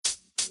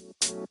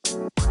Hello,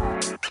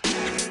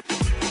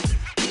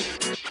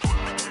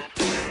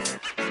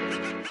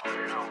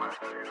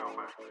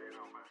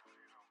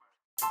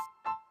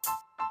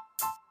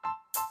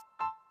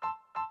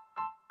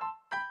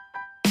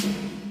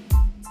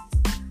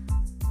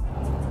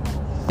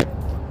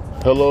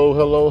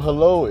 hello,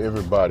 hello,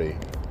 everybody.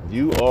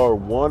 You are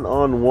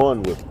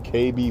one-on-one with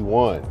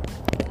KB1.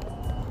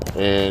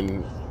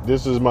 And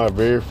this is my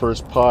very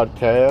first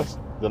podcast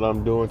that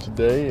I'm doing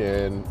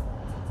today. And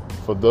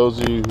for those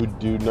of you who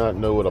do not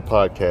know what a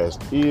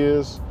podcast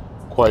is,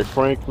 quite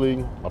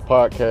frankly, a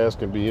podcast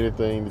can be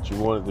anything that you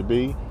want it to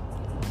be.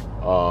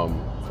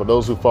 For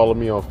those who follow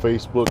me on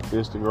Facebook,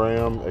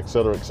 Instagram,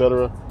 etc.,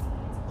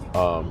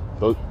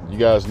 you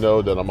guys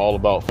know that I'm all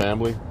about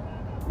family,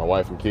 my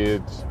wife and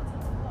kids.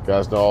 You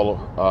guys know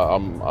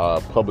I'm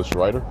a published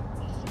writer.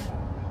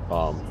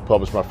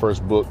 Published my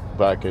first book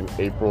back in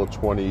April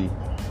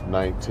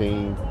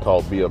 2019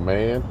 called Be a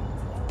Man.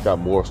 Got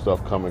more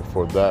stuff coming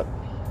for that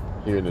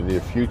here in the near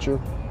future.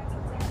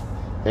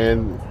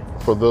 And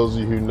for those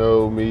of you who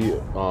know me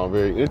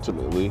very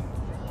intimately,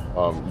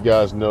 you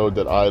guys know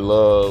that I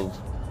love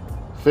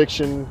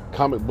fiction,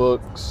 comic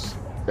books,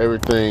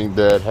 everything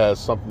that has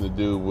something to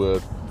do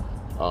with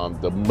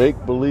the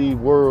make-believe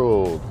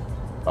world.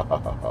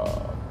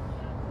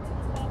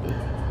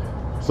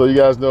 So you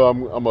guys know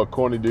I'm a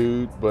corny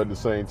dude, but at the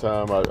same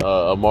time,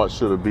 I march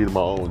to the beat of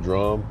my own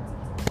drum,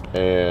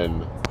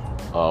 and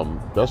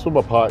that's what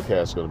my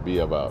podcast is going to be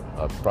about.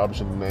 I probably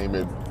shouldn't name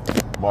it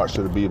March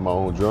to the Beat of My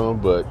Own Drum,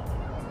 but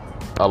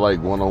I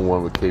like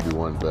one-on-one with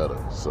KB1 better.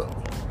 So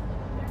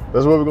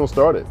that's where we're going to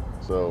start it.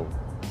 So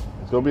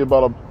it's going to be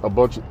about a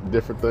bunch of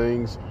different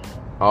things.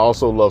 I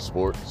also love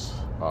sports,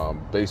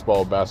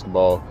 baseball,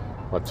 basketball,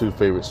 my two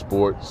favorite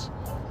sports.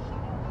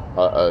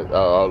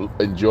 I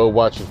enjoy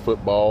watching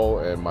football,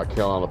 and my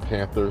Carolina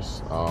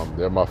Panthers,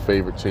 they're my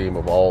favorite team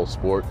of all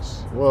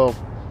sports. Well,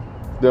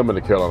 them and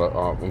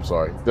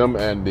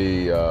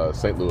the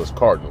St. Louis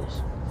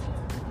Cardinals,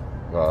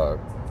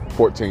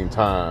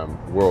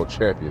 14-time world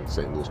champion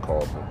St. Louis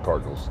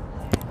Cardinals.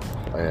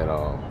 And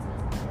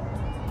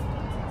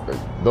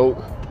not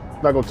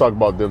going to talk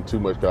about them too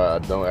much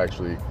because I don't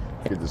actually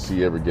get to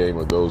see every game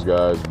of those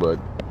guys, but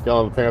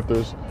Carolina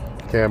Panthers,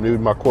 Cam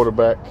Newton, my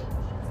quarterback,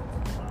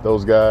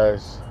 those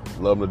guys,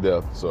 love them to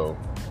death. So,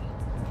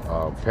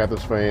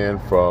 Panthers fan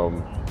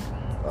from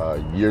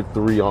year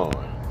 3 on.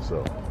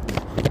 So,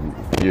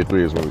 year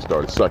 3 is when we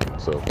started sucking.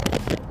 So,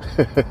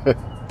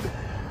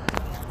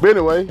 but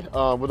anyway,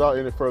 without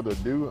any further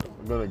ado,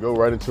 I'm going to go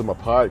right into my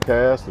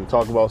podcast and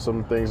talk about some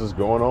of the things that's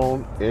going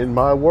on in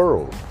my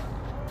world.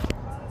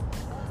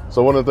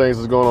 So, one of the things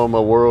that's going on in my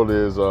world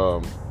is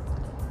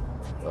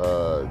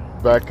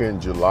back in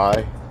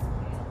July,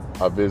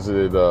 I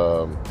visited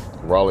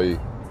Raleigh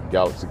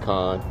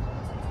GalaxyCon,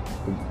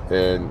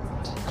 and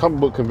comic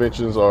book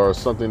conventions are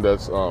something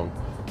that's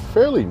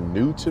fairly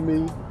new to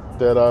me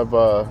that I've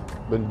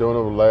been doing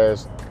over the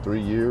last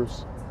 3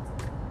 years.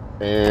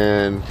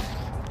 And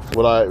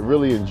what I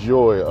really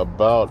enjoy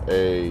about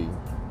a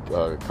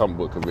comic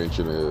book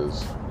convention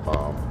is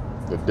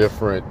the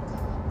different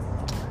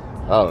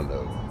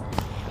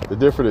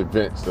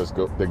events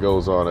that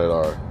goes on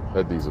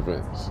at these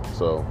events.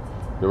 So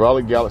the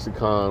Raleigh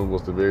GalaxyCon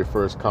was the very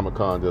first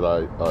Comic-Con that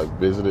I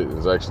visited.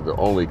 It's actually the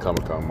only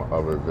Comic-Con I've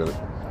ever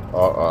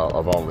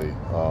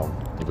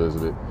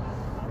visited.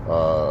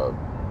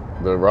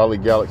 The Raleigh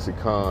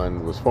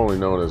GalaxyCon was formerly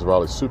known as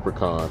Raleigh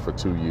SuperCon for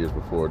 2 years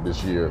before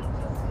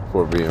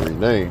being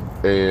renamed.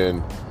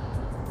 And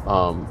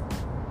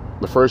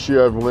the first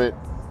year I went,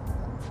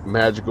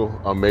 magical,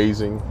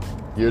 amazing.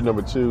 Year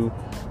number 2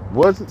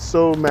 wasn't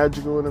so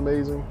magical and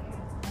amazing,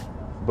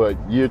 but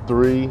year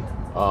 3,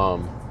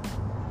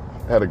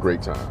 had a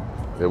great time.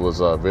 It was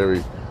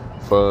very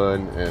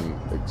fun and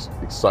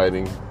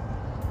exciting.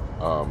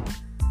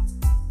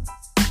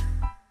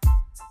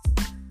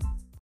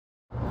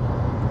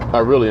 I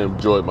really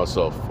enjoyed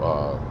myself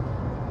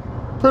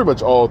pretty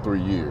much all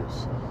 3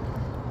 years.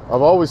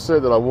 I've always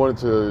said that I wanted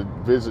to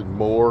visit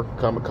more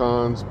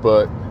Comic-Cons,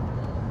 but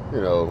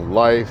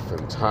life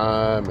and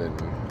time and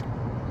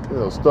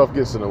stuff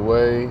gets in the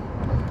way.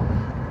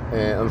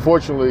 And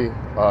unfortunately,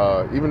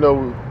 even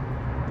though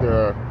there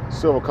are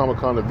several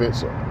Comic-Con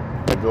events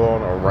that go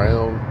on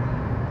around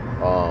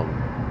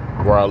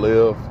where I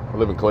live. I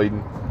live in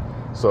Clayton,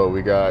 so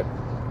we got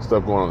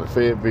stuff going on in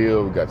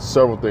Fayetteville. We got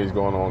several things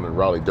going on in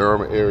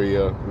Raleigh-Durham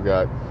area. We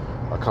got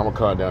a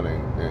Comic-Con down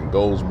in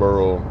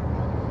Goldsboro.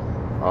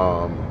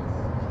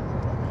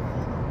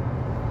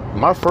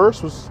 My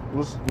first was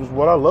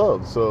what I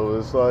loved, so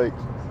it's like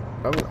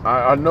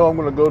I know I'm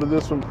going to go to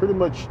this one pretty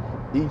much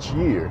each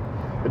year.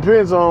 It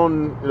depends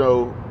on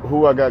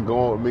who I got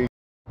going with me.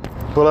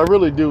 But I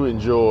really do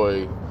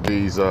enjoy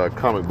these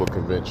comic book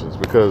conventions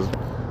because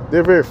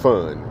they're very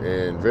fun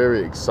and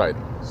very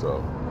exciting.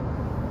 So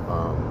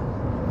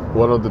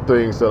one of the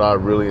things that I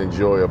really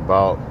enjoy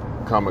about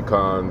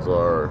Comic-Cons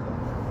are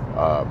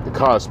the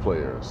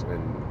cosplayers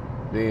and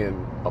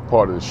being a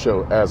part of the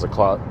show as a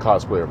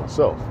cosplayer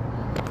myself.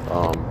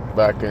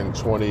 Back in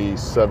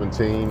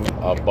 2017,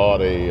 I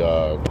bought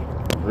a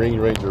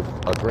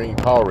Green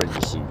Power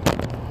Ranger suit,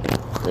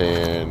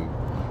 and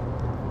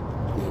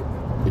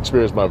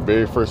experienced my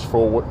very first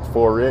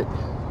foray.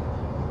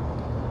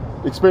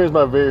 Experienced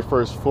my very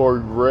first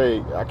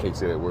foray. I can't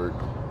say that word.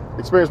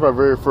 Experienced my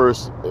very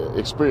first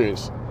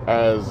experience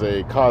as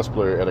a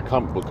cosplayer at a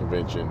comic book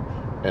convention,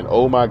 and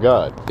oh my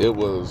God, it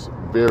was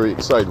very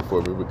exciting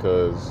for me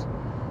because,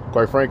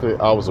 quite frankly,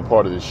 I was a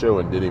part of this show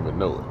and didn't even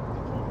know it.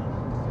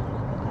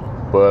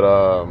 But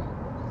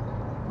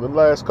the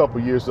last couple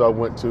of years that I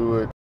went to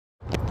it,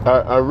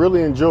 I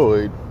really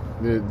enjoyed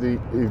the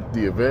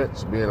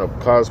events, being a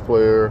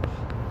cosplayer.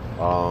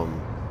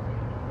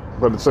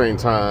 But at the same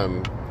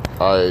time,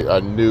 I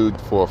knew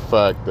for a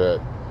fact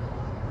that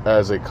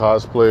as a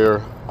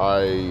cosplayer,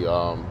 I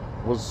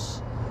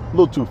was a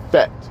little too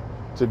fat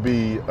to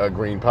be a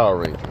Green Power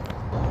Ranger.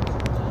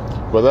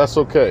 But that's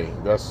okay.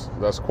 That's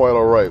quite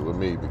all right with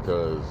me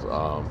because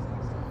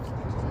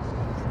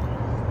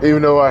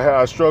even though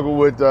I struggle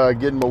with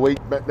getting my weight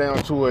back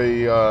down to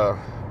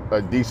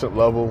a decent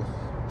level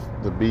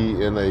to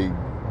be in a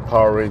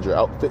Power Ranger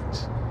outfit,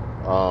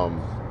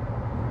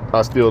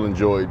 I still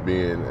enjoyed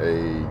being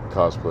a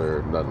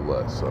cosplayer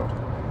nonetheless. So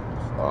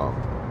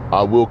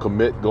I will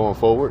commit going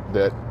forward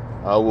that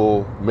I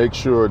will make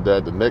sure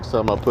that the next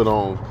time I put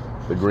on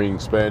the green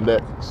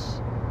spandex,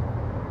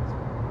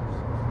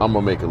 I'm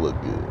gonna make it look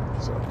good.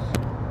 So,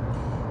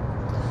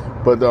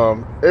 but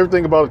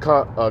everything about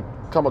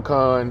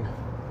Comic-Con,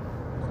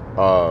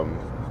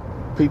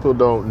 people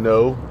don't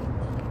know.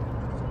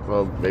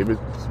 Well, maybe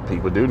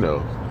people do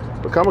know,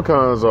 but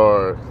Comic-Cons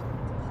are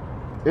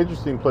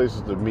interesting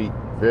places to meet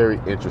very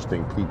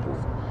interesting people,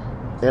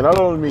 and I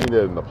don't mean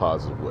that in a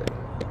positive way.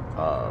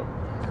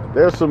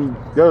 There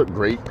are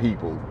great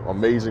people,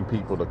 amazing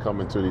people that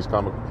come into these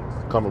comic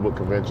book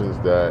conventions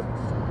that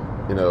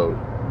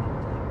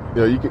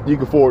you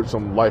can forge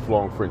some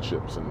lifelong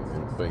friendships and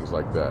things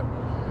like that.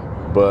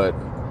 But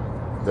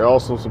there are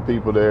also some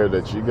people there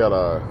that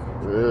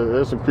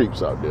there's some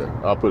creeps out there.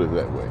 I'll put it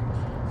that way.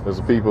 There's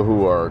some people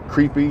who are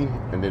creepy,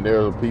 and then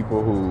there are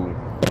people who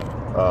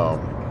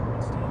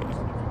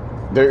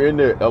they're in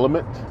their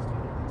element,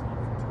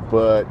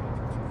 but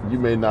you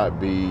may not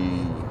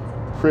be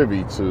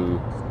privy to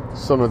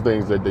some of the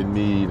things that they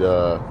need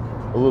a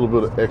little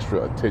bit of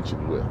extra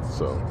attention with.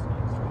 So,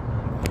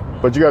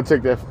 but you got to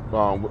take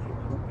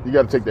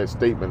that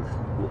statement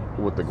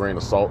with a grain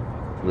of salt,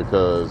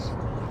 because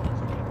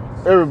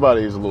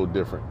everybody is a little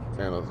different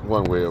in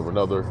one way or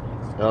another.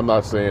 And I'm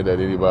not saying that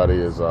anybody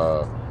is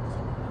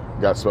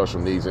got special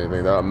needs or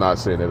anything. I'm not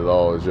saying that at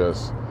all. It's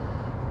just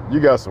you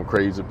got some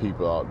crazy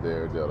people out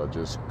there that are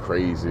just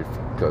crazy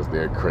because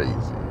they're crazy.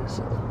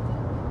 So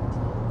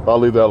I'll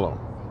leave that alone.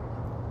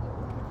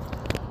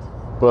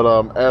 But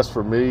as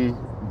for me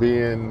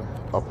being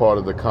a part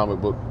of the comic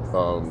book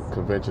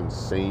convention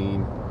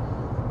scene,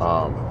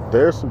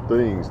 there's some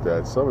things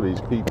that some of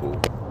these people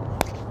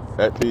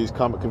at these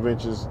comic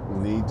conventions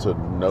need to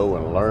know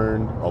and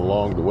learn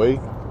along the way.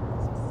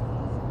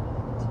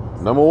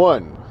 Number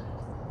one,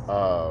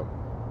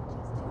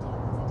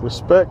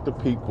 respect the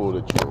people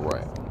that you're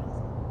around.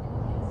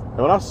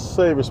 And when I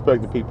say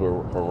respect the people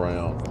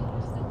around,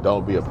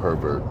 don't be a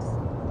pervert.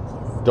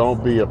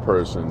 Don't be a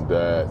person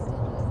that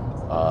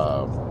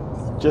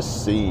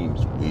just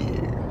seems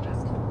weird.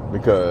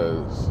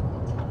 Because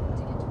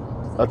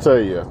I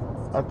tell you,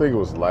 I think it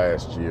was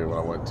last year when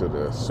I went to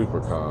the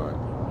SuperCon.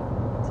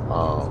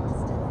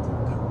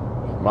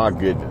 My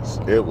goodness,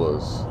 it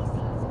was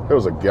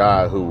a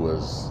guy who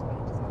was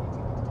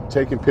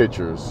taking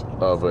pictures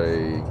of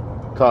a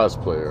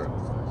cosplayer.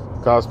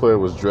 Cosplayer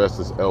was dressed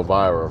as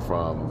Elvira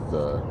from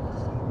the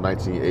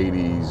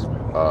 1980s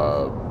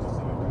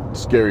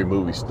scary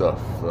movie stuff,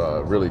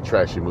 really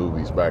trashy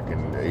movies back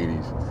in the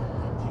 80s.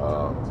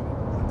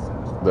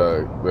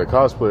 The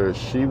cosplayer,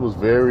 she was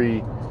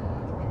very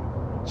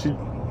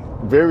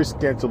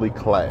scantily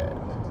clad,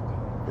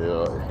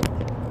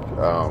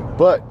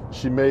 but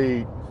she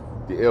made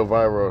the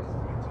Elvira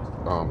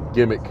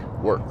gimmick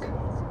work,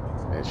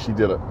 and she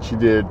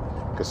did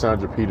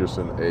Cassandra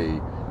Peterson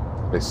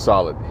a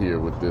solid here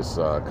with this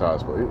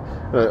cosplay.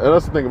 And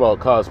that's the thing about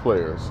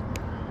cosplayers.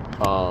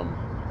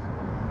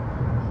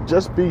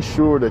 Just be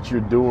sure that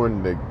you're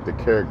doing the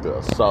character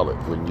a solid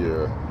when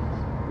you're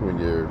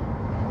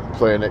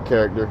playing that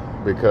character,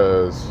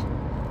 because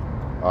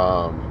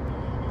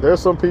there are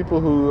some people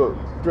who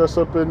dress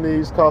up in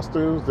these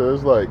costumes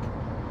that's like,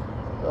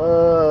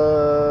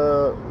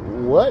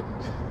 what?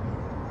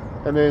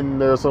 And then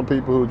there are some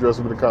people who dress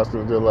up in the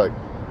costumes, they're like,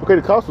 okay,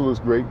 the costume looks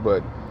great,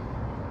 but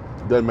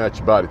it doesn't match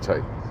your body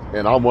type.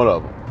 And I'm one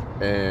of them.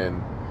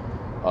 And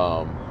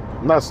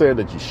I'm not saying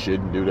that you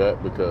shouldn't do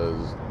that,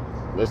 because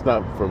it's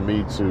not for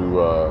me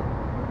to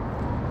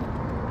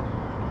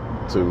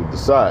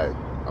decide.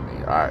 I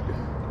mean,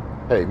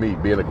 hey, me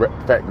being a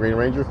fat Green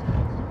Ranger,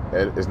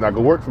 it's not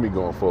gonna work for me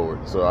going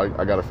forward. So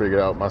I got to figure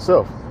it out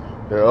myself.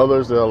 There are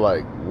others that are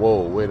like,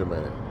 whoa, wait a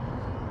minute.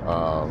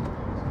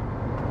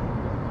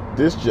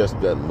 this just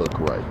doesn't look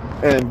right.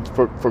 And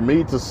for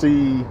me to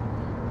see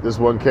this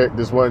one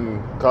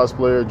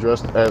cosplayer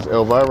dressed as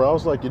Elvira, I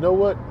was like, you know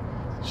what?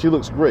 She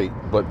looks great,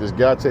 but this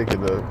guy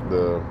taking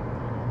the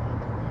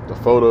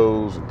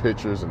photos and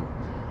pictures and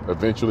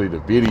eventually the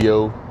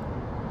video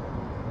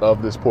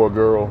of this poor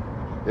girl,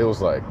 it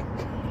was like,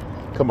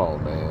 come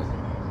on,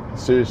 man,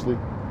 seriously.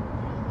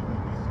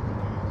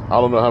 I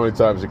don't know how many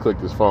times he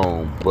clicked his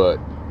phone, but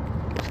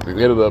it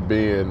ended up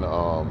being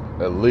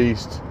at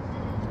least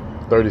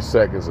 30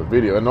 seconds of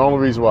video. And the only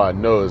reason why I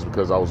know is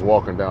because I was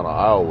walking down an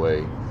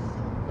aisleway,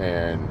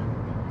 and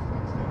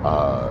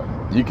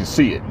you can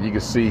see it. You can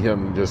see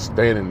him just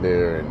standing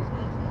there. And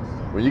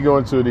when you go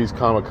into these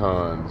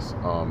Comic-Cons,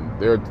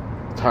 there are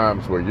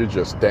times where you're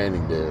just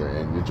standing there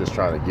and you're just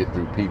trying to get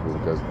through people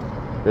because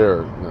there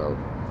are,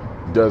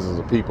 dozens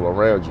of people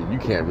around you. You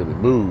can't really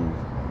move.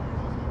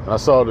 And I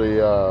saw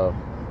the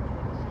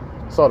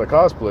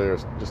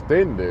cosplayers just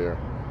standing there,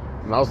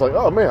 and I was like,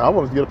 oh man, I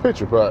wanted to get a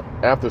picture. But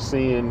after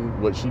seeing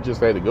what she just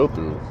had to go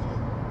through,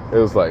 it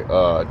was like,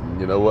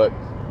 you know what?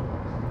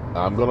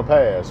 I'm gonna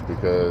pass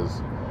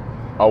because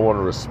I want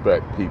to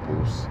respect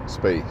people's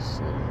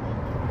space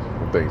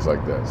and things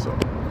like that. So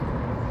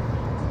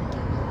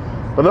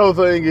another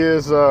thing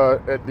is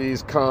at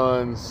these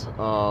cons,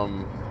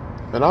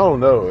 and I don't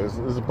know,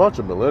 there's a bunch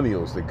of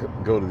millennials that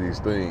go to these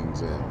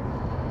things, and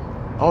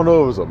I don't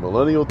know if it's a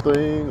millennial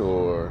thing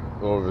or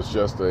if it's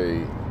just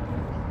a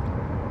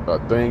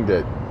thing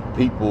that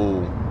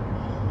people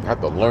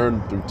have to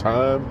learn through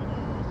time.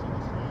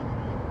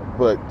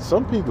 But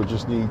some people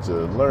just need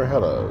to learn how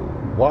to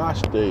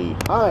wash their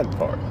hind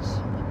parts.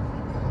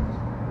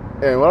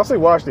 And when I say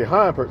wash their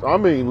hind parts, I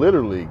mean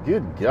literally,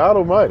 good God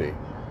almighty.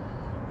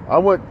 I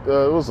went,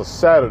 it was a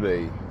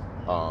Saturday,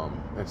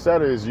 and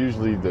Saturday is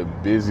usually the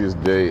busiest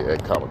day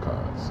at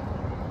Comic-Cons.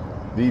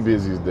 The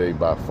busiest day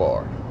by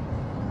far.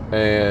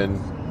 And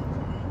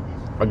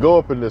I go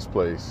up in this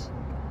place,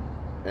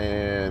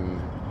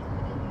 and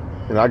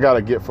I got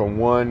to get from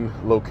one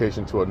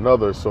location to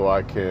another so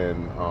I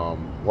can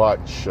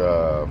watch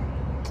or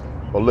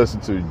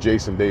listen to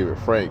Jason David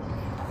Frank,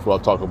 who I'll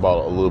talk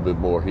about a little bit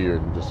more here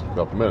in just a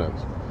couple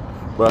minutes.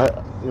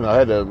 But I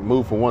had to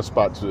move from one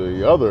spot to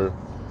the other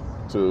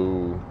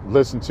to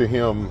listen to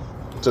him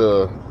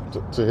to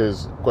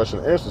his question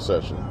and answer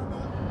session,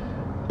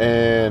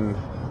 and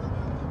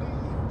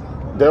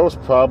there was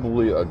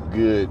probably a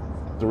good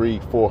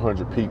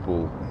 300-400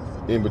 people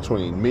in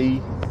between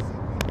me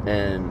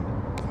and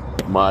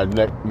my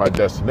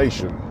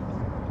destination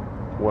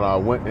when I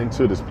went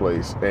into this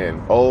place. And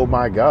oh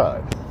my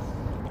God,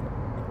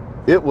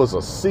 it was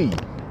a sea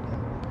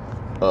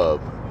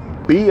of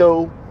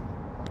BO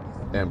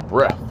and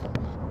breath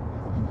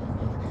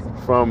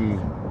from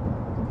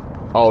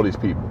all these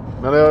people.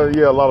 Now,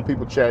 a lot of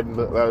people chatting,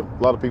 a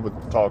lot of people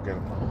talking.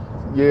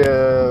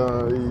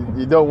 Yeah,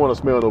 you don't want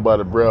to smell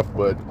nobody's breath,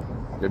 but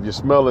if you're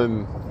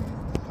smelling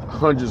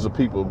hundreds of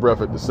people's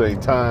breath at the same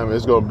time,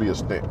 it's going to be a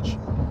stench.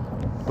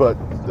 But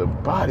the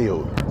body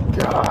odor,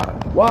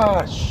 God,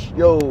 wash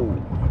your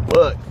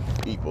butt,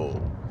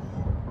 people.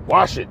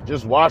 Wash it.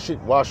 Just wash it.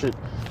 Wash it.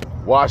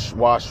 Wash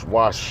your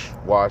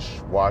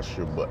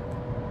butt.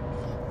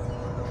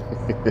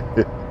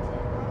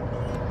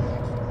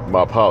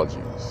 My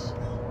apologies.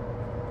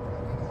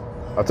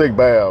 I take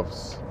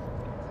baths,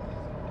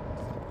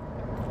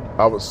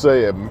 I would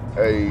say at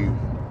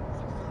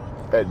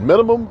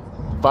minimum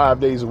 5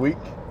 days a week.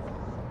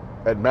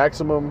 At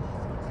maximum,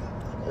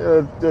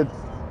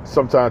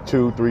 sometimes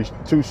 2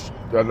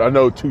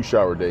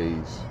 shower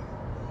days.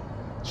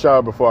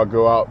 Shower before I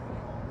go out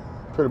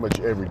pretty much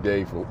every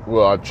day.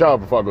 I shower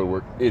before I go to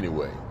work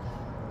anyway.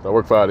 So I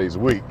work 5 days a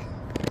week.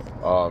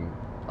 I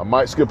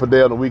might skip a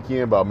day on the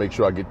weekend, but I'll make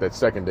sure I get that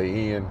second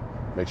day in.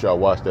 Make sure I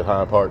wash that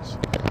hind parts.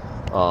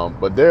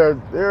 But there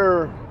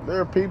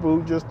are people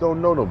who just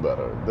don't know no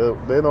better.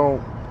 They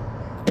don't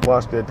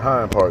wash their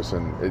hind parts,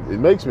 and it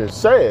makes me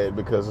sad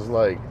because it's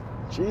like,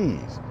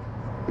 geez,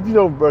 if you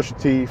don't brush your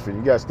teeth and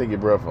you got stinky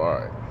breath, all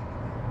right.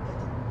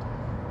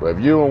 But if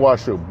you don't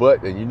wash your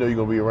butt and you know you're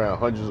gonna be around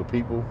hundreds of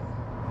people,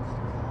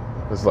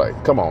 it's like,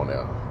 come on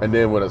now. And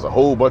then when there's a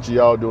whole bunch of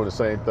y'all doing the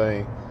same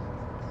thing,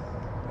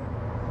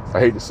 I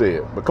hate to say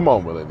it, but come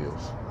on,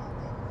 millennials,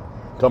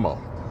 come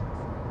on.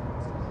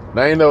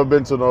 Now, I ain't never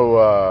been to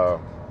no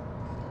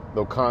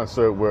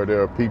concert where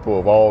there are people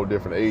of all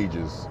different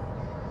ages,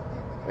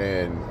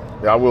 and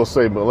I will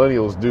say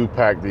millennials do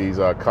pack these,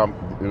 at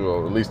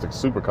least the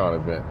SuperCon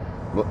event,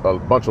 a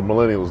bunch of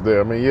millennials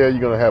there. I mean, yeah, you're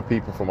gonna have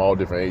people from all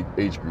different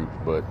age groups,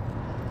 but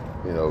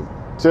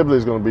typically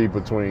it's gonna be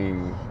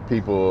between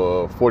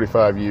people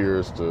 45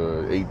 years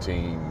to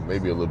 18,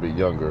 maybe a little bit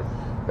younger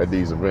at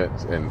these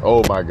events. And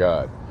oh my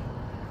God,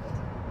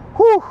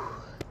 whew,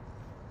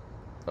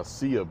 a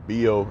sea of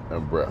BO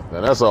and breath.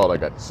 And that's all I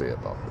got to say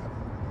about that.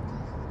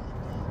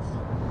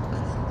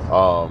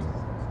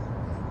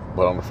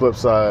 But on the flip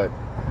side,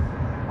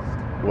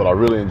 what I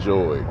really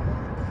enjoyed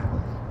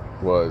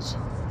was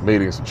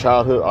meeting some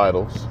childhood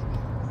idols.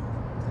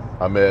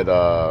 I met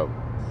 4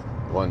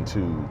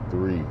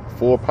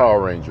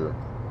 Power Ranger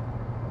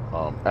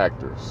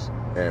actors.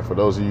 And for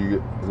those of you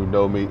who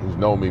know me, who's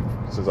known me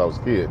since I was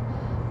a kid,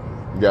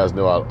 you guys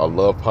know I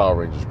love Power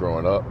Rangers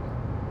growing up,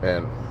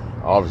 and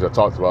obviously I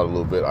talked about it a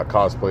little bit. I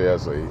cosplay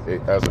as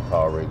a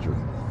Power Ranger.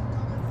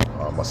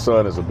 My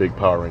son is a big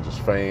Power Rangers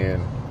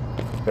fan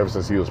ever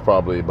since he was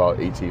probably about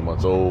 18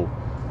 months old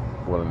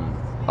when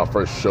I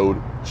first showed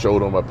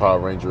him a Power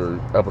Ranger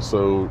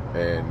episode,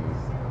 and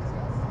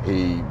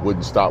he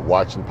wouldn't stop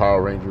watching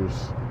Power Rangers.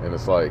 And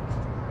it's like,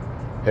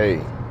 hey,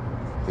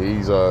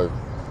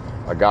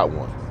 I got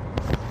one.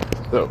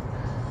 So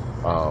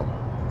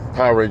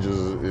Power Rangers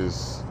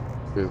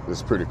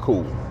is pretty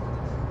cool.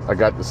 I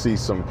got to see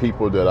some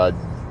people that I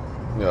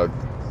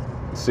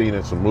seen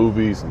in some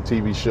movies and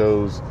TV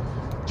shows.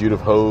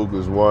 Judith Hogue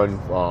was one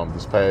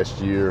this past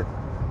year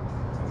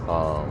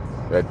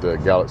at the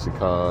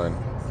GalaxyCon.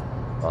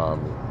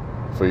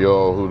 For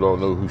y'all who don't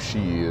know who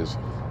she is,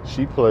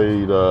 she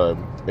played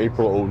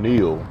April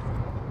O'Neil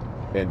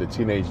in the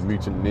Teenage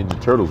Mutant Ninja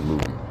Turtles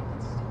movie.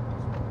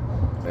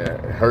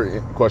 And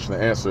her question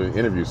and answer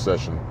interview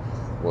session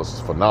was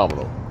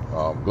phenomenal.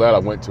 Glad I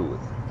went to it.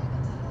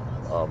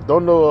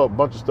 Don't know a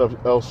bunch of stuff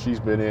else she's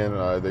been in.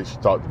 She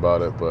talked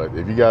about it, but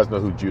if you guys know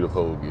who Judith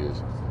Hogue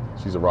is,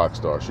 she's a rock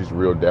star. She's a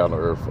real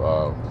down-to-earth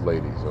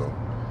lady. So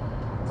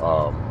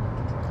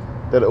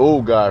that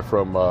old guy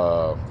from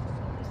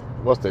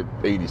what's that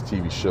 80s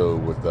TV show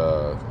with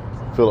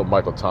Philip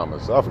Michael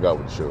Thomas? I forgot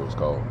what the show was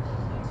called.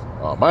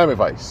 Miami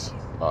Vice.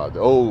 The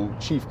old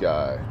chief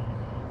guy,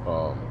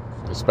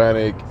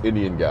 Hispanic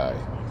Indian guy.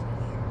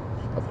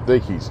 I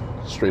think he's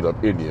straight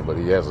up Indian, but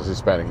he has a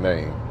Hispanic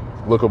name.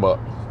 Look him up.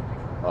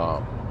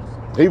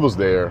 He was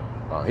there.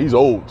 He's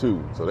old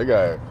too, so that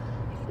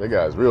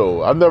guy's real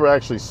old. I've never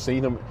actually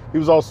seen him. He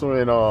was also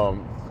in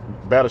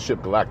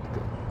Battleship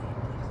Galactica.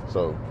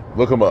 So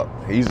look him up.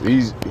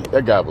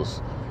 That guy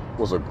was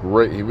a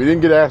great. We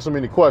didn't get to ask him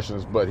any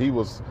questions, but he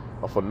was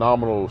a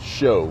phenomenal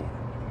show.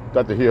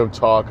 Got to hear him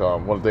talk. I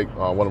want to thank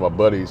one of my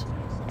buddies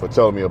for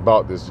telling me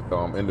about this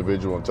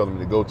individual and telling me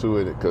to go to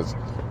it, because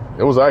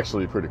it was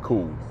actually pretty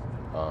cool.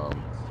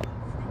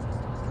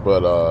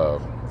 But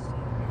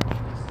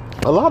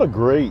a lot of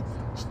great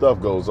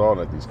stuff goes on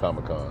at these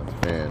Comic-Cons,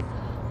 and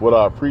what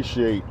I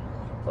appreciate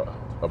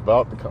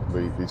about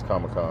these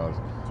Comic-Cons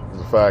is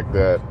the fact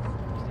that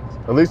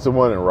at least the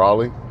one in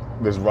Raleigh,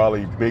 this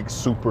Raleigh Big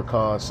Super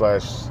Con /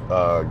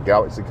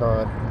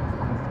 GalaxyCon,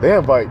 they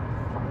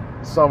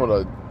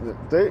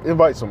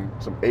invite some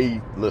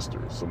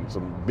A-listers,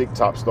 some big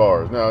top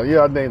stars. Now,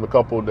 yeah, I named a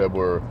couple that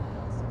were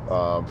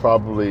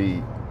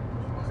probably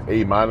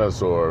A-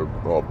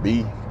 or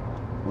B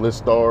list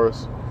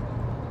stars.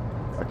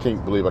 I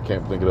can't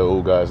think of the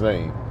old guy's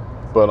name,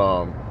 but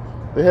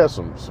they have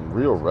some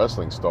real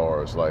wrestling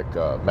stars like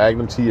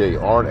Magnum TA,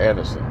 Arn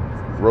Anderson,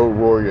 Road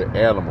Warrior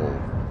Animal,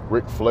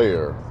 Ric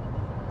Flair.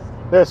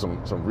 There's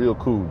some real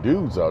cool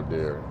dudes out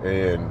there,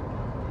 and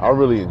I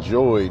really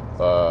enjoyed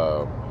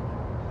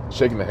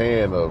shaking the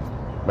hand of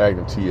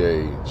Magnum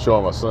TA,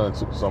 showing my son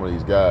some of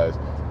these guys.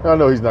 Now, I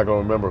know he's not going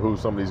to remember who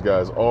some of these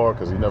guys are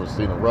because he's never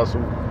seen them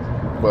wrestle,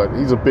 but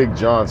he's a big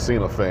John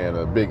Cena fan,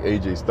 a big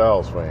AJ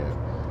Styles fan,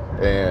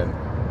 and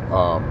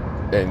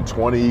in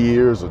 20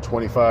 years or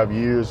 25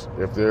 years,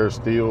 if they're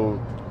still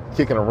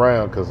kicking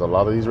around, because a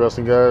lot of these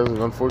wrestling guys,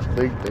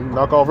 unfortunately, they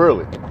knock off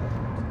early.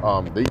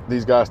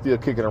 These guys still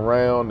kicking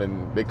around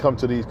and they come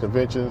to these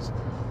conventions.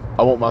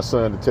 I want my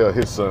son to tell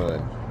his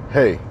son,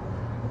 hey,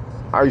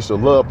 I used to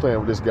love playing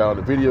with this guy on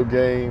the video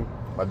game.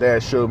 My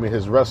dad showed me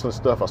his wrestling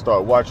stuff. I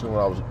started watching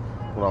when I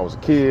was a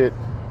kid,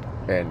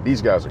 and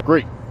these guys are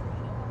great.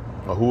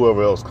 Or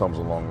whoever else comes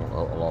along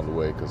the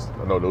way, because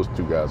I know those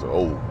two guys are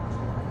old.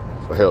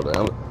 But hell,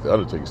 the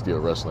Undertaker's still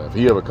wrestling. If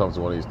he ever comes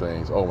to one of these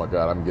things, oh my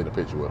God, I'm getting a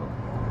picture with him.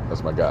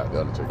 That's my guy,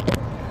 the Undertaker.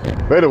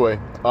 But anyway,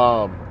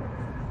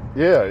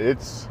 yeah,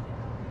 this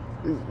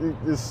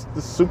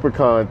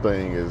SuperCon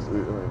thing is,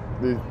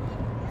 the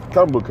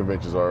comic book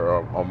conventions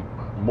are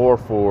more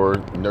for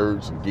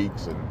nerds and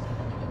geeks, and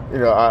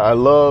I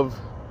love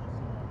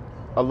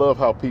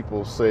how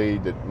people say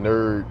that they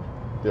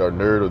are a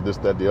nerd or this,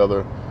 that, the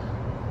other.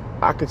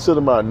 I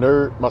consider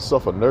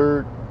myself a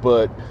nerd,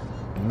 but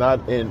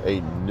not in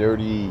a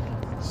nerdy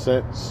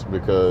sense,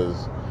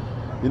 because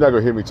you're not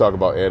gonna hear me talk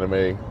about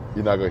anime.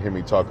 You're not gonna hear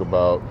me talk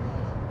about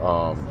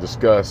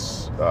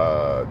discuss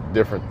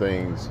different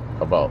things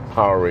about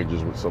Power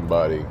Rangers with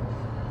somebody.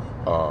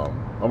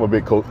 I'm a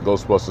big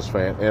Ghostbusters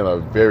fan and a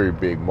very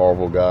big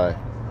Marvel guy.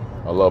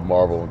 I love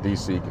Marvel, and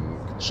DC can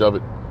shove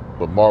it,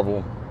 but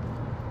Marvel,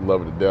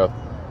 love it to death.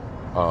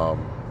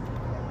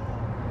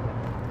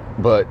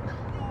 But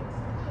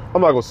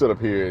I'm not gonna sit up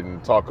here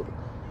and talk,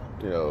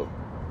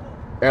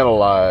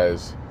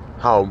 analyze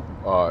how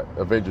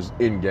Avengers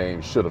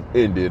Endgame should have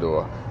ended,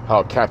 or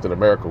how Captain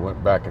America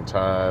went back in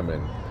time,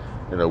 and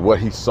what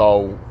he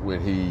saw when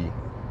he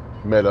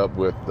met up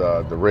with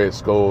the Red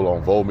Skull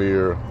on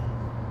Volmir.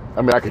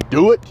 I mean, I could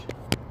do it,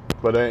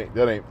 but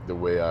that ain't the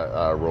way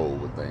I roll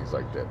with things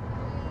like that.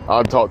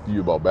 I'll talk to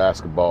you about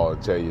basketball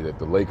and tell you that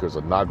the Lakers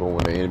are not going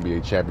to win the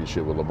NBA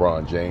championship with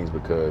LeBron James,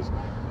 because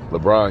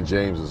LeBron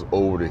James is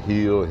over the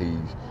hill. He's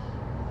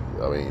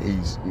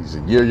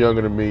a year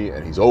younger than me,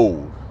 and he's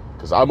old,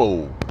 because I'm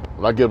old.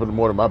 When I get up in the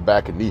morning, my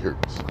back and knee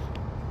hurts.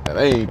 And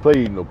I ain't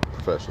played no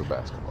professional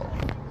basketball.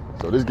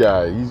 So this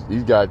guy,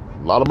 he's got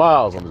a lot of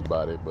miles on his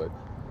body, but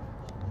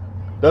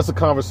that's a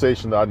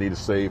conversation that I need to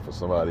save for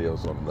somebody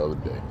else on another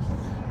day.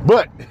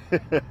 But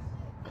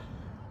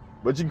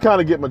but you can kind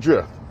of get my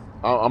drift.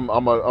 I'm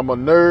a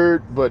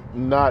nerd, but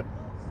not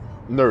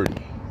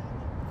nerdy.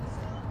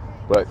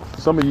 But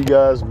some of you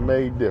guys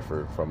may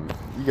differ from me.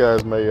 You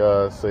guys may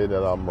say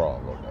that I'm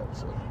wrong on that.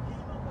 So.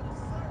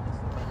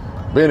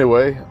 But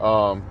anyway,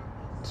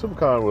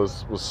 SuperCon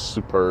was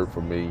superb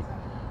for me.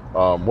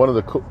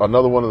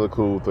 Another one of the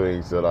cool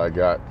things that I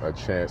got a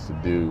chance to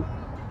do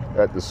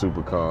at the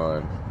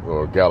SuperCon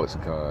or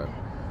GalaxyCon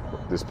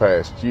this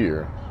past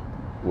year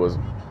was,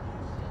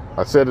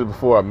 I said it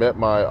before, I met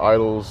my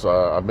idols.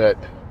 I met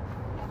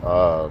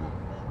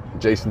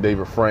Jason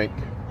David Frank,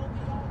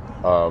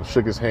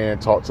 shook his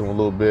hand, talked to him a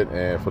little bit,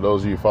 and for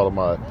those of you who follow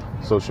my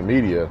social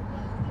media,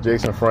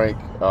 Jason Frank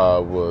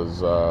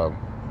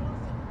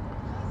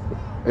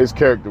his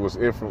character was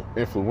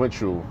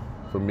influential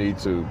for me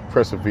to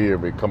persevere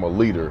and become a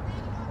leader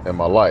in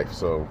my life.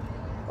 So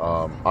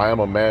I am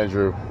a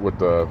manager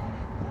with a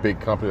big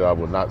company. I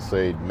will not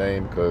say the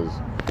name because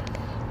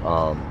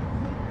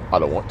I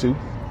don't want to.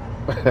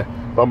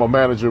 But I'm a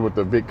manager with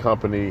a big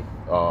company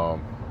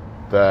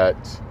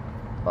that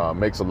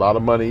makes a lot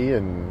of money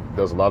and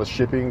does a lot of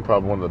shipping.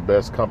 Probably one of the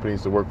best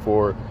companies to work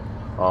for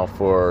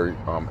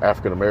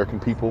African American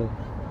people,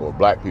 or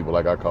black people,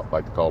 like I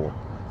like to call them,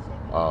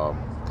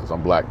 because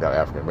I'm black, not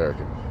African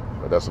American.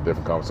 But that's a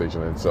different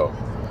conversation in itself.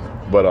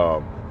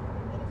 But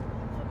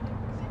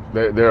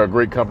they're a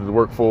great company to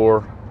work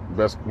for.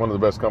 One of the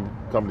best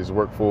companies to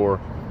work for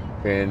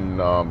in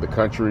the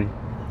country,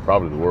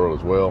 probably the world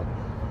as well,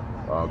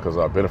 because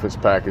our benefits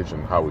package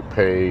and how we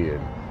pay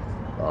and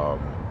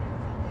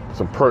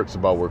some perks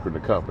about working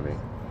with the company.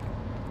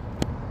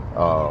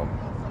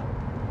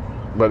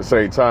 But at the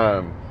same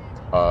time,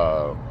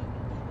 I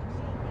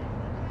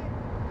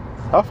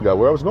forgot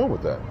where I was going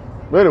with that.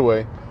 But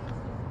anyway,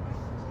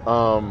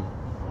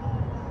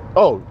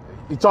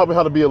 he taught me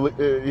how to be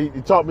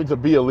he taught me to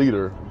be a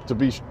leader, to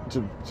be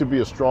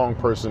a strong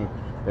person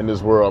in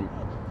this world.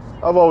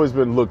 I've always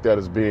been looked at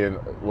as being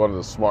one of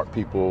the smart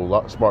people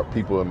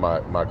in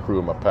my crew,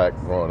 in my pack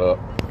growing up.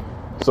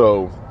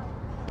 So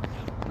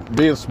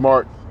being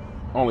smart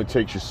only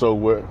takes you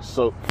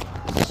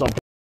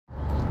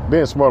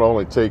being smart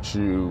only takes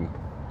you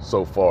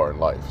so far in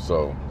life.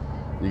 So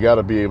you got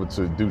to be able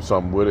to do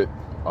something with it,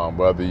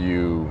 whether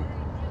you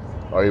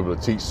are able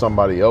to teach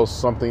somebody else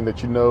something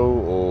that you know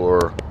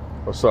or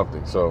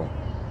something. So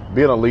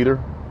being a leader,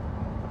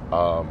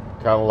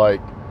 kind of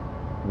like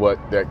what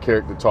that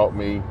character taught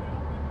me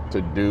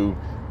to do,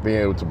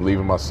 being able to believe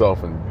in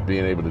myself and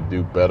being able to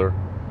do better,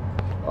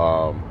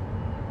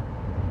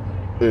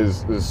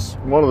 is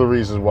one of the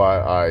reasons why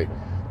I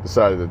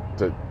decided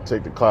to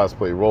take the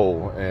cosplay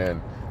role.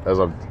 And as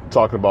I'm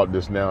talking about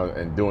this now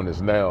and doing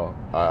this now,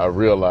 I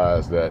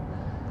realized that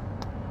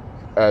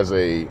as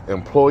a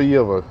employee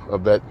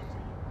of that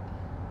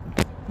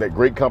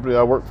great company that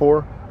I work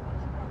for,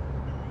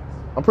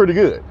 I'm pretty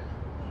good.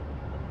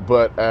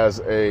 But as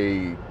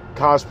a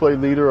cosplay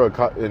leader, or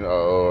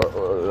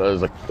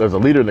as a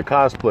leader in the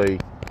cosplay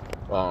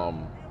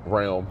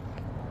realm,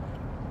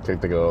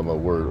 can't think of another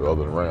word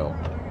other than realm,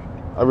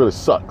 I really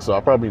suck. So I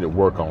probably need to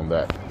work on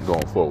that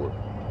going forward.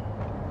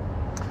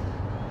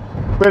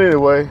 But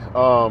anyway,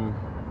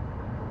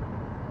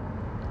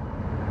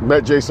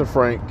 met Jason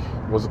Frank,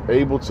 was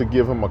able to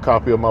give him a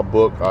copy of my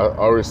book. I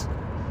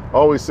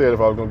always said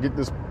if I was going to get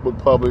this book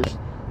published,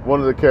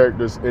 one of the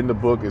characters in the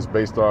book is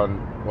based on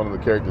one of the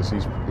characters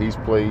he's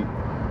played,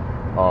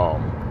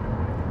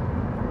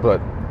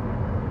 but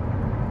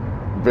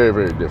very,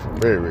 very different,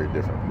 very, very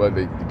different. But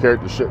the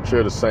characters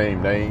share the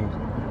same name,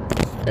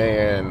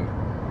 and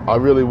I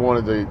really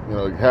wanted to,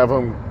 have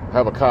him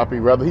have a copy.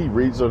 Whether he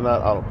reads it or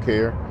not, I don't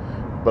care.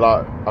 But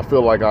I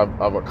feel like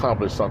I've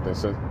accomplished something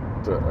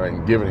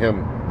and given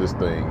him this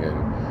thing.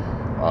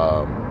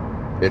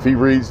 And if he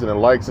reads it and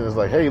likes it, it's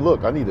like, hey,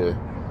 look, I need to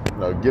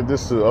give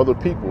this to other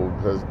people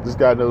because this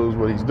guy knows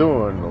what he's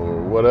doing,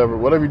 or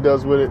whatever he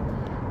does with it,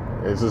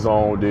 it's his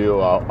own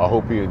deal. I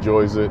hope he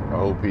enjoys it. I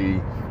hope he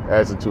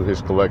adds it to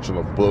his collection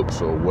of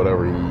books or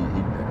whatever he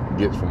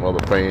gets from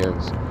other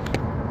fans.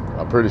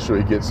 I'm pretty sure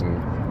he gets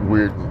some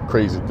weird and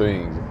crazy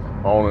things.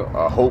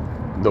 I hope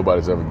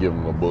nobody's ever given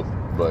him a book,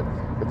 but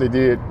if they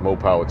did, more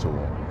power to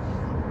him.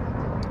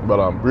 But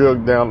I'm real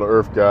down to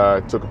earth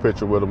guy. Took a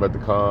picture with him at the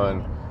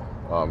con.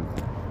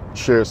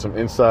 Shared some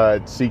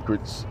inside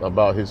secrets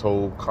about his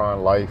whole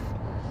con life.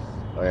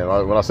 And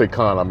when I say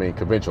con, I mean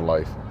convention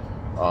life.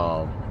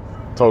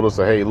 Told us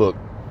that, hey, look,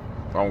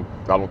 I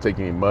don't take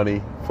any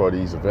money for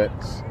these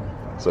events.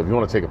 So if you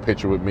want to take a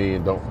picture with me,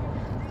 and don't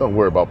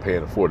worry about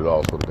paying the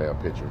 $40 for the damn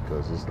picture,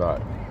 because it's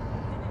not.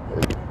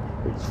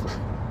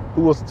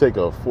 Who wants to take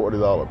a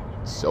 $40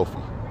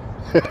 selfie?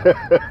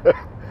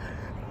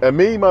 And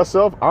me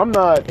myself, I'm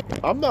not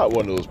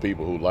one of those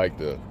people who like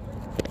to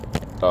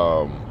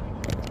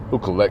who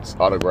collects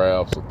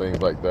autographs or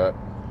things like that.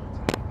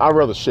 I'd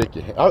rather shake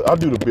your hand. I'll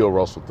do the Bill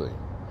Russell thing.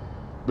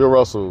 Bill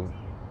Russell,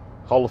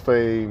 Hall of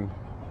Fame,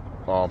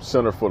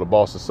 center for the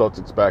Boston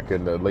Celtics back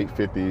in the late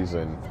 50s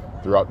and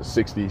throughout the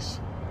 60s.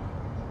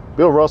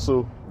 Bill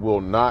Russell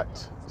will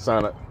not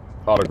sign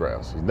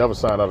autographs. He's never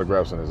signed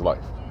autographs in his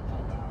life.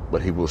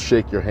 But he will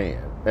shake your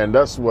hand. And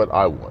that's what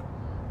I want.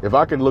 If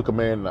I can look a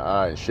man in the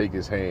eye and shake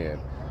his hand,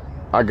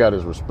 I got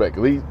his respect.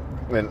 At least,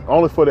 and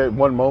only for that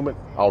one moment,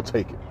 I'll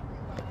take it.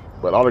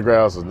 But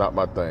autographs is not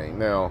my thing.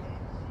 Now,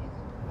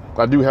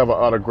 I do have an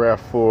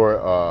autograph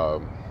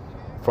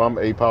from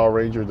a Power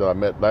Ranger that I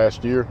met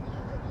last year.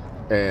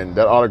 And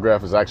that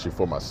autograph is actually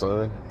for my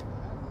son.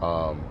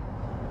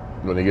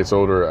 When he gets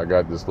older, I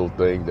got this little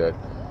thing that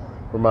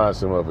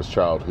reminds him of his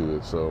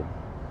childhood. So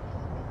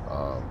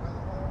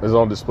it's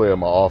on display in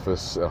my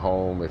office at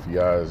home. If you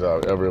guys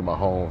are ever in my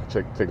home,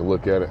 take a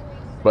look at it.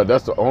 But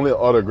that's the only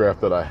autograph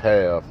that I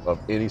have of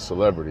any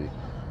celebrity,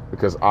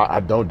 because I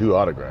don't do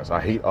autographs. I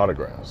hate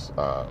autographs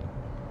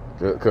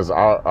because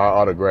I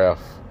autograph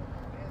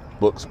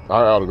books.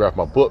 I autograph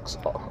my books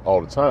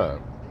all the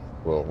time.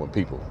 Well, when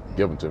people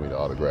give them to me to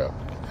autograph.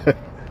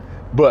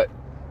 But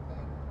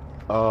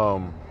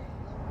I'm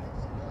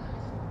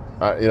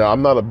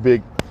not a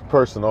big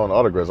person on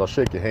autographs. I'll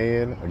shake your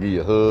hand. I'll give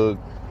you a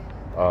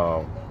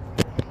hug.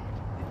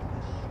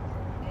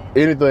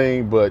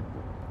 Anything but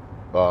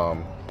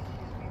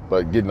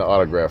getting an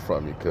autograph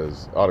from you,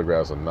 because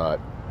autographs are not,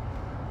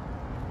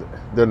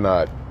 they're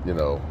not,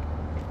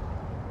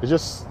 it's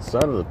just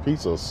signing a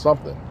piece of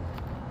something.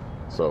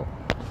 So,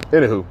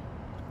 anywho,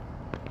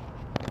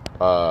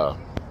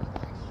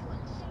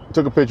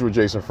 took a picture with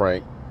Jason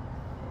Frank.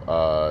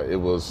 It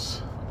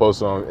was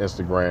posted on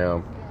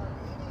Instagram.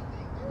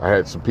 I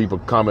had some people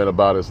comment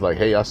about it. It's like,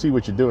 hey, I see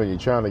what you're doing. You're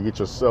trying to get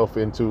yourself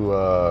into,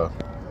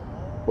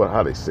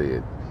 how they say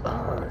it?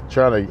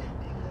 Trying to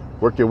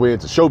work your way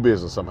into show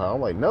business somehow.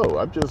 I'm like, no,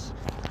 I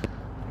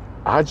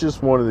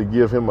just wanted to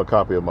give him a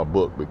copy of my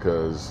book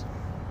because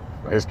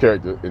his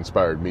character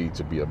inspired me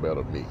to be a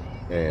better me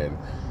and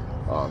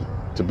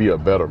to be a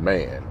better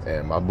man.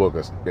 And my book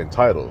is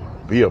entitled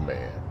Be a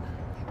Man.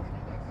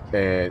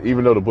 And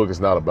even though the book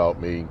is not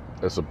about me,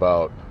 it's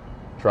about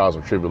trials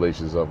and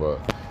tribulations of a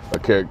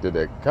character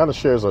that kind of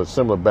shares a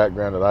similar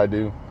background that I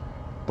do,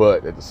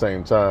 but at the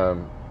same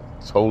time,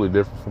 it's totally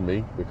different from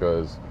me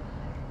because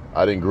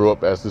I didn't grow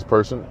up as this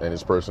person, and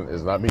this person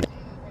is not me.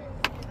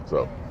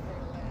 So,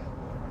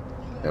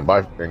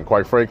 and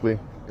quite frankly,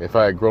 if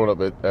I had grown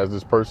up as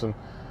this person,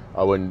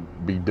 I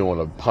wouldn't be doing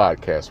a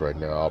podcast right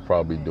now. I'll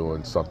probably be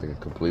doing something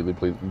completely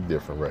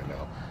different right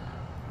now.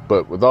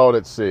 But with all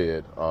that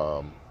said,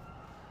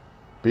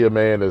 Be a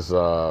Man is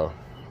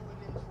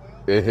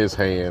in his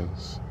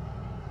hands.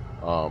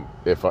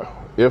 If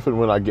and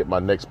when I get my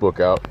next book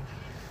out,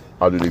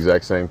 I'll do the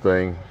exact same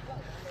thing,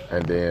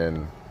 and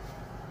then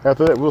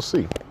after that, we'll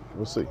see.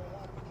 So,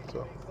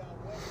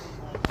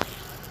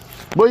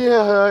 but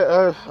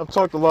yeah, I've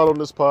talked a lot on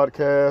this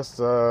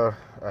podcast.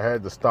 I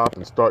had to stop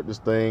and start this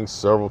thing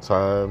several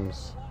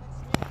times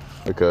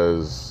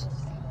because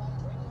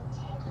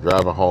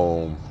driving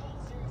home,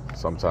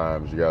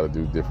 sometimes you got to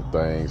do different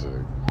things.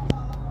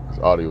 This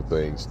audio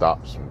thing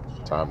stops from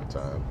time to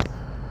time.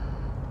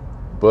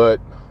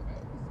 But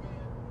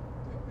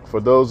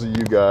for those of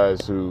you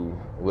guys who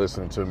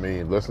listen to me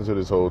and listen to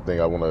this whole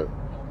thing, I want to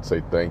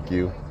say thank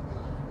you.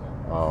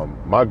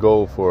 My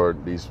goal for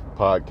these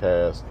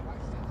podcasts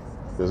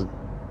is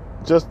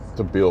just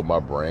to build my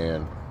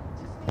brand.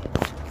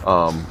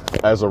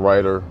 As a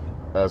writer,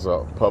 as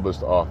a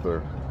published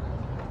author,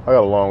 I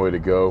got a long way to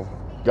go.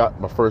 Got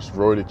my first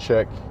royalty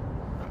check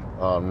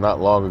not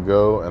long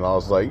ago, and I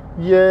was like,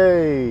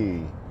 yay!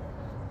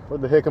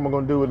 What the heck am I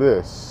going to do with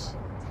this?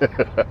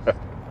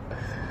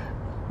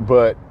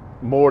 But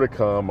more to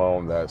come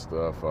on that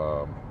stuff.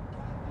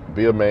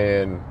 Be a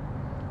Man,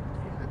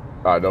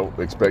 I don't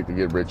expect to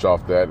get rich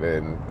off that,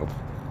 and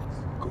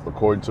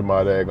according to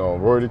my daggone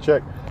royalty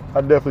check,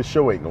 I definitely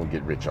sure ain't going to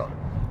get rich on it.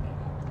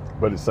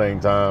 But at the same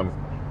time,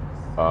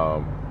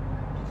 I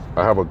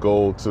have a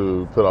goal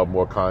to put out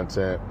more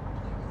content,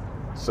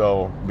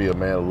 so Be a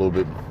Man a little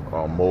bit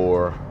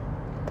more,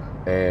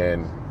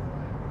 and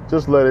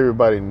just let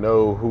everybody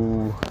know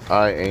who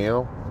I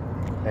am.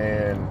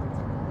 And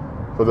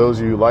for those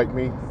of you who like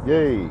me,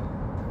 yay.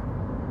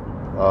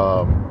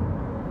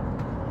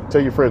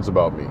 Tell your friends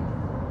about me.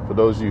 For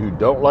those of you who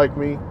don't like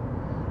me,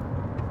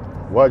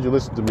 why'd you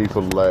listen to me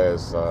for the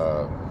last,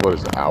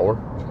 hour?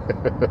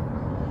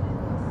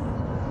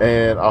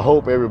 And I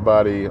hope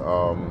everybody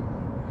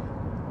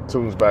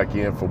tunes back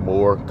in for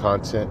more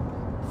content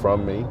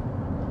from me.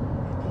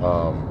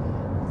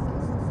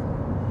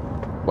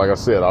 Like I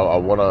said, I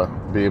want to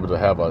be able to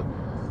have a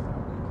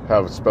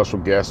special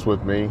guest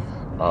with me.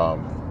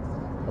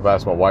 I've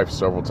asked my wife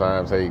several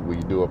times, hey, will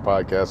you do a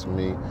podcast with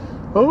me?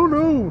 Oh,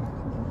 no.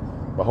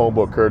 My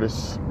homeboy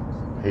Curtis,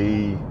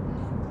 he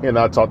and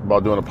I talked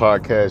about doing a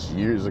podcast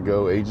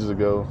ages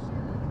ago,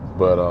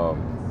 but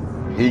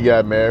he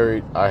got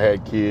married. I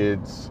had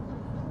kids.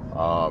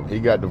 He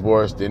got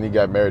divorced. Then he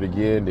got married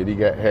again. Then he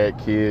had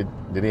kid.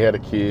 Then he had a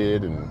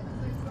kid, and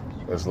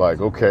it's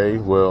like, okay,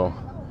 well,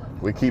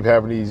 we keep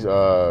having these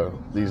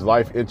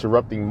life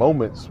interrupting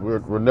moments.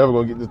 We're never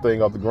gonna get this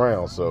thing off the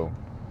ground. So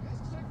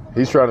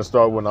he's trying to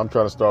start one. I'm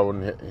trying to start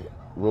one.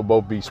 We'll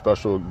both be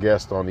special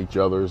guests on each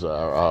other's,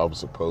 I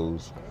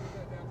suppose.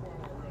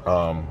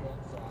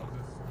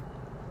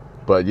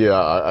 But yeah,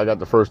 I got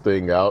the first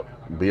thing out.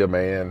 Be a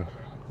man.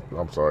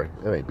 I'm sorry,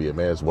 it ain't Be a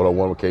Man. It's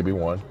 101 with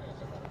KB1.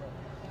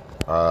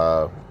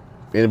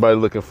 Anybody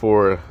looking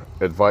for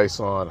advice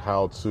on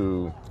how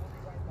to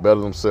better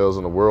themselves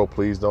in the world,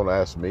 please don't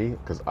ask me,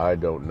 because I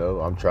don't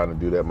know. I'm trying to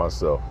do that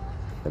myself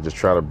and just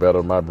trying to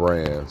better my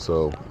brand.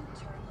 So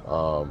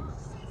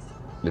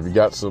if you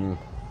got some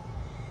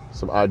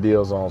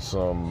ideas on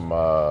some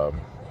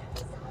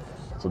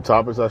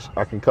topics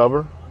I can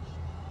cover,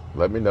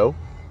 let me know.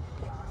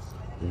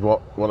 If you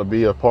want to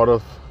be a part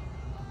of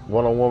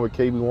 101 with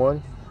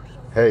KB1,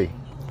 hey,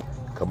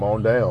 come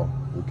on down.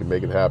 We can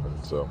make it happen.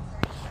 So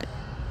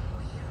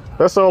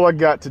that's all I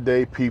got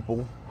today,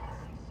 people.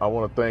 I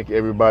want to thank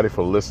everybody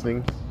for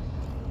listening.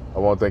 I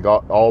want to thank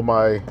all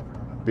my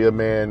Be a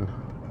Man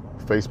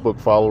Facebook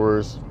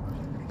followers,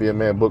 Be a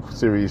Man book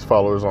series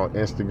followers on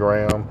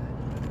Instagram.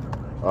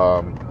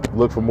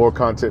 Look for more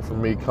content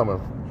from me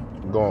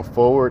going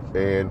forward,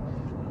 and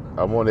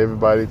I want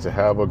everybody to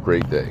have a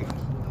great day.